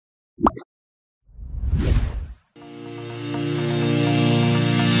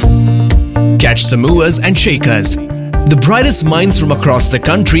Catch the movers and shakers, the brightest minds from across the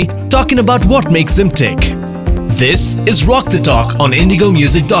country talking about what makes them tick. This is Rock the Talk on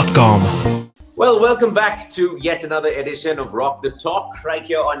IndigoMusic.com. Well, welcome back to yet another edition of Rock the Talk right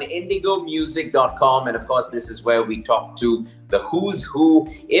here on IndigoMusic.com. And of course, this is where we talk to the who's who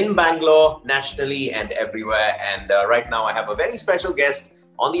in Bangalore, nationally and everywhere. And right now I have a very special guest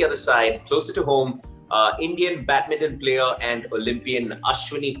on the other side, closer to home. Indian badminton player and Olympian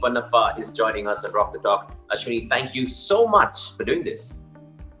Ashwini Ponnappa is joining us at Rock the Talk. Ashwini, thank you so much for doing this.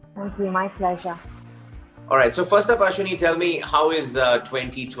 Thank you, my pleasure. All right, so first up, Ashwini, tell me, how is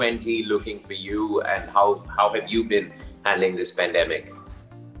 2020 looking for you, and how have you been handling this pandemic?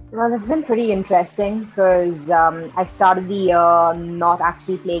 Well, it's been pretty interesting because I started the year not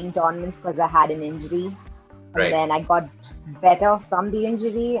actually playing tournaments because I had an injury. And then I got better from the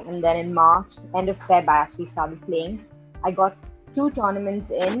injury. And then in March, end of Feb, I actually started playing. I got 2 tournaments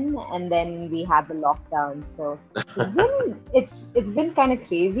in, and then we had the lockdown. So it's been kind of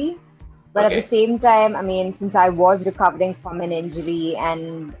crazy. But at the same time, I mean, since I was recovering from an injury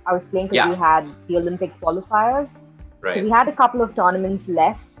and I was playing because we had the Olympic qualifiers. So we had a couple of tournaments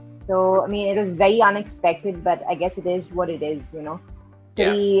left. So, I mean, it was very unexpected, but I guess it is what it is, you know.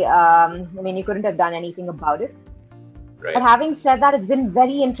 I mean, you couldn't have done anything about it. But having said that, it's been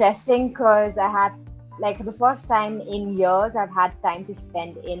very interesting because I had, like, for the first time in years, I've had time to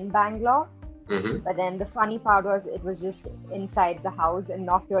spend in Bangalore. But then the funny part was it was just inside the house and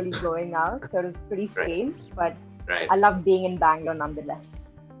not really going out. So it was pretty strange, but I love being in Bangalore nonetheless.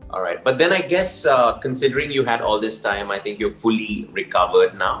 All right. But then I guess considering you had all this time, I think you're fully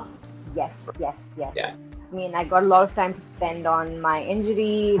recovered now. Yes. Yeah. I mean, I got a lot of time to spend on my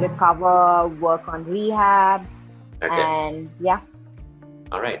injury, recover, work on rehab, and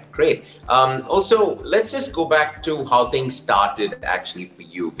All right, great. Also, let's just go back to how things started actually for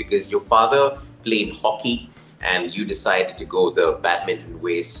you, because your father played hockey and you decided to go the badminton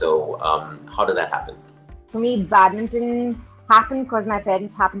way. So how did that happen? For me, badminton happened because my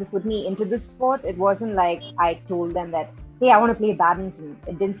parents happened to put me into this sport. It wasn't like I told them that, hey, I want to play badminton.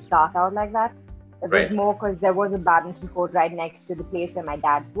 It didn't start out like that. It was more because there was a badminton court right next to the place where my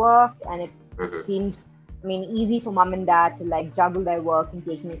dad worked, and it seemed, I mean, easy for mom and dad to like juggle their work and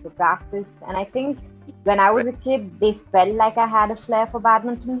take me for practice. And I think when I was a kid, they felt like I had a flair for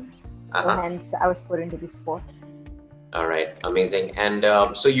badminton. So hence I was put into the sport. All right, amazing. And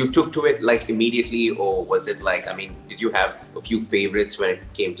so you took to it like immediately, or was it like, I mean, did you have a few favorites when it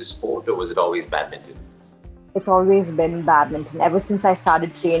came to sport, or was it always badminton? It's always been badminton ever since I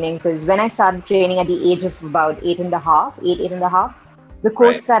started training, because when I started training at the age of about 8 and a half, the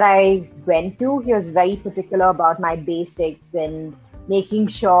coach that I went to, he was very particular about my basics and making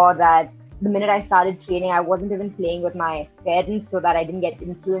sure that the minute I started training, I wasn't even playing with my parents so that I didn't get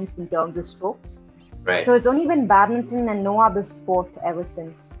influenced in terms of strokes. So it's only been badminton and no other sport ever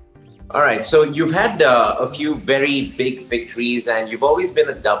since. All right, so you've had a few very big victories, and you've always been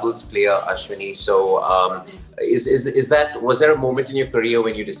a doubles player, Ashwini. So was there a moment in your career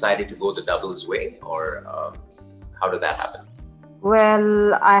when you decided to go the doubles way, or how did that happen?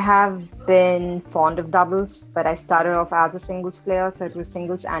 Well, I have been fond of doubles, but I started off as a singles player, so it was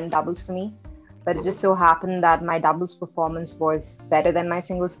singles and doubles for me. But it just so happened that my doubles performance was better than my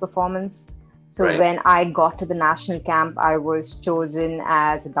singles performance. So when I got to the national camp, I was chosen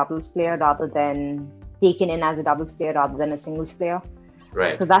as a doubles player rather than taken in as a doubles player rather than a singles player.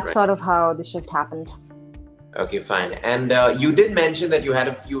 So that's sort of how the shift happened. Okay, fine. And you did mention that you had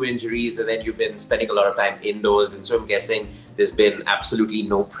a few injuries and then you've been spending a lot of time indoors. And so I'm guessing there's been absolutely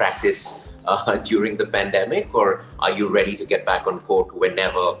no practice during the pandemic, or are you ready to get back on court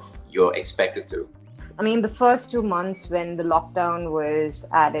whenever you're expected to? I mean, the first 2 months when the lockdown was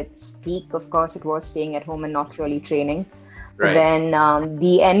at its peak, of course, it was staying at home and not really training. But then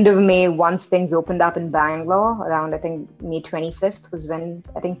the end of May, once things opened up in Bangalore, around, I think, May 25th was when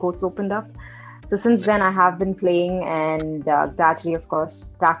I think courts opened up. So since then, I have been playing, and gradually, of course,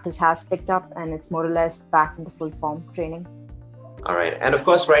 practice has picked up and it's more or less back into full form training. All right. And of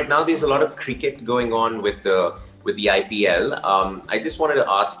course, right now, there's a lot of cricket going on with the IPL. I just wanted to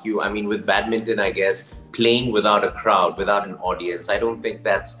ask you, I mean, with badminton, I guess, playing without a crowd, without an audience, I don't think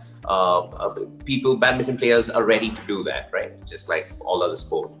that's badminton players are ready to do that, right? Just like all other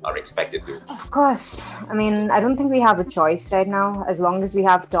sports are expected to. Of course. I mean, I don't think we have a choice right now. As long as we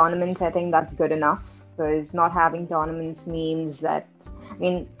have tournaments, I think that's good enough, because not having tournaments means that, I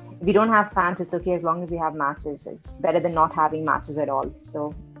mean, if we don't have fans, it's okay as long as we have matches. It's better than not having matches at all.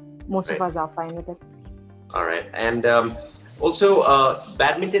 So most of us are fine with it. All right. And Also,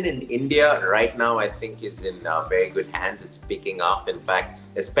 badminton in India right now, I think, is in very good hands. It's picking up. In fact,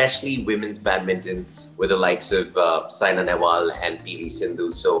 especially women's badminton with the likes of Saina Nehwal and PV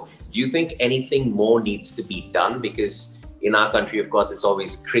Sindhu. So do you think anything more needs to be done? Because in our country, of course, it's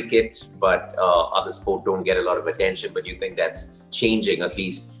always cricket, but other sports don't get a lot of attention. But do you think that's changing, at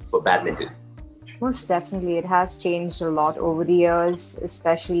least for badminton? Most definitely, it has changed a lot over the years,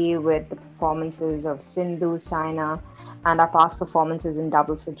 especially with the performances of Sindhu, Saina, and our past performances in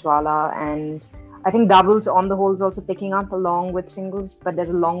doubles with Jwala. And I think doubles on the whole is also picking up along with singles, but there's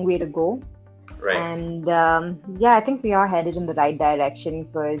a long way to go. Right. And yeah, I think we are headed in the right direction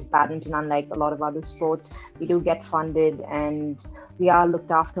because badminton, unlike a lot of other sports, we do get funded and we are looked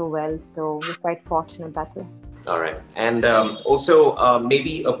after well. So we're quite fortunate that way. All right. And also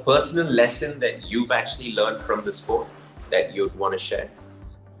maybe a personal lesson that you've actually learned from the sport that you'd want to share?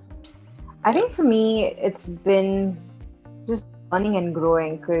 I think for me, it's been just learning and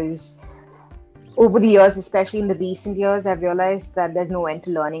growing because over the years, especially in the recent years, I've realized that there's no end to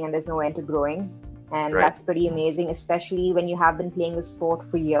learning and there's no end to growing. And that's pretty amazing, especially when you have been playing the sport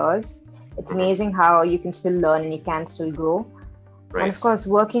for years. It's amazing how you can still learn and you can still grow. Right. And of course,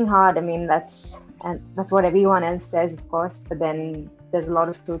 working hard, I mean, that's what everyone else says, of course, but then there's a lot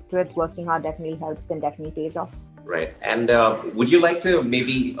of truth to it. Working hard definitely helps and definitely pays off. Right. And would you like to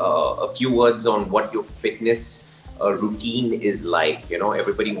maybe a few words on what your fitness routine is like? You know,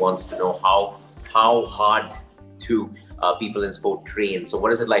 everybody wants to know how hard do people in sport train. So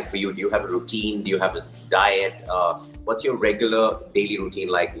what is it like for you? Do you have a routine? Do you have a diet? What's your regular daily routine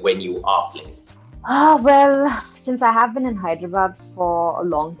like when you are playing? Well, since I have been in Hyderabad for a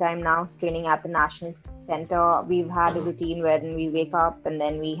long time now, training at the National Center, we've had a routine when we wake up and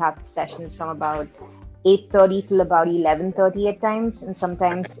then we have sessions from about 8:30 till about 11:30 at times. And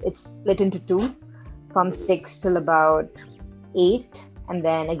sometimes it's split into two, from 6 till about 8. And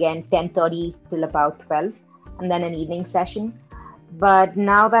then again 10:30 till about 12, and then an evening session. But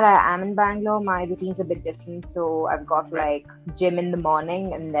now that I am in Bangalore, my routine's a bit different. So I've got like gym in the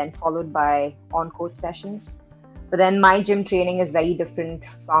morning and then followed by on-court sessions. But then my gym training is very different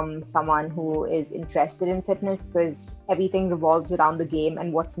from someone who is interested in fitness because everything revolves around the game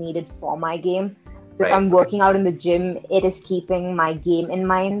and what's needed for my game. So if I'm working out in the gym, it is keeping my game in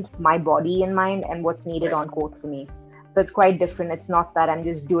mind, my body in mind, and what's needed on court for me. So it's quite different. It's not that I'm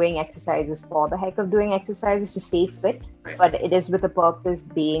just doing exercises for the heck of doing exercises to stay fit, but it is with the purpose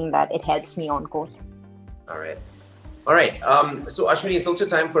being that it helps me on court. All right. So Ashwini, it's also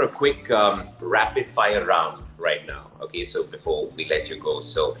time for a quick rapid fire round right now. Okay, so before we let you go,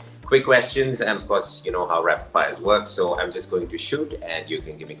 so quick questions, and of course, you know how rapid fires work. So I'm just going to shoot and you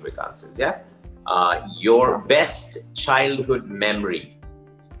can give me quick answers. Yeah. Your best childhood memory?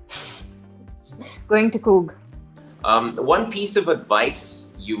 Going to Coog. One piece of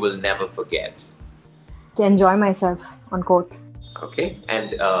advice you will never forget? To enjoy myself on court. Okay.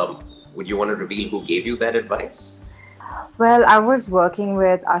 And would you want to reveal who gave you that advice? Well, I was working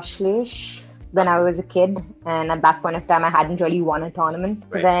with Ashlesh when I was a kid. And at that point of time, I hadn't really won a tournament.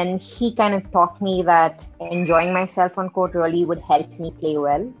 So then he kind of taught me that enjoying myself on court really would help me play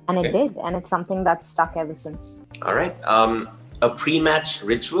well. And it did. And it's something that's stuck ever since. All right. A pre-match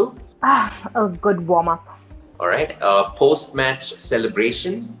ritual? A good warm-up. All right. Post-match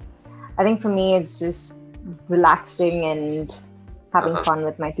celebration? I think for me, it's just relaxing and having fun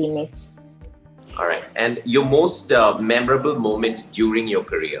with my teammates. All right. And your most memorable moment during your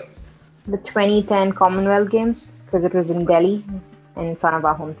career? The 2010 Commonwealth Games, because it was in Delhi in front of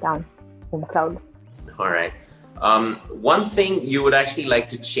our home crowd. All right. One thing you would actually like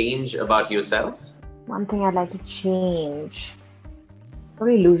to change about yourself? One thing I'd like to change?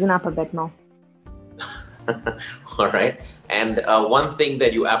 Probably loosen up a bit more. All right. And one thing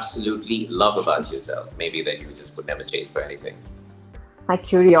that you absolutely love about yourself, maybe that you just would never change for anything? My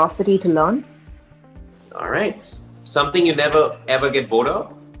curiosity to learn. All right. Something you never ever get bored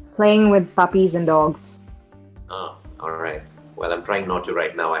of? Playing with puppies and dogs. Oh, all right. Well, I'm trying not to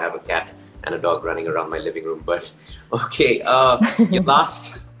right now. I have a cat and a dog running around my living room. But okay, your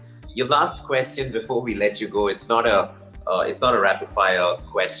last question before we let you go. It's not a rapid fire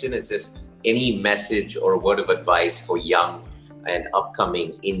question. It's just any message or word of advice for young and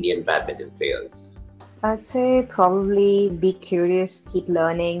upcoming Indian badminton players? I'd say probably be curious, keep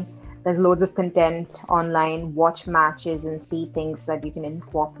learning. There's loads of content online, watch matches and see things that you can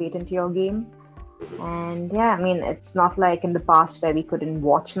incorporate into your game. And yeah, I mean, it's not like in the past where we couldn't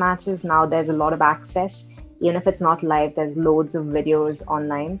watch matches. Now there's a lot of access. Even if it's not live, there's loads of videos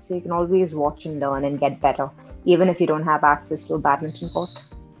online. So you can always watch and learn and get better, even if you don't have access to a badminton court.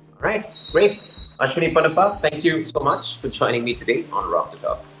 All right, great. Ashwini Ponnappa, thank you so much for joining me today on Rock the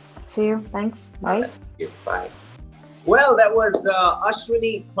Talk. See you. Thanks. Bye. Thank you. Bye. Well, that was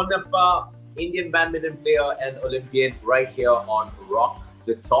Ashwini Ponnappa, Indian badminton player and Olympian, right here on Rock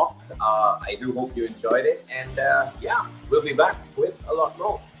the Talk. I do hope you enjoyed it. And yeah, we'll be back with a lot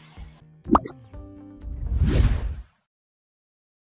more.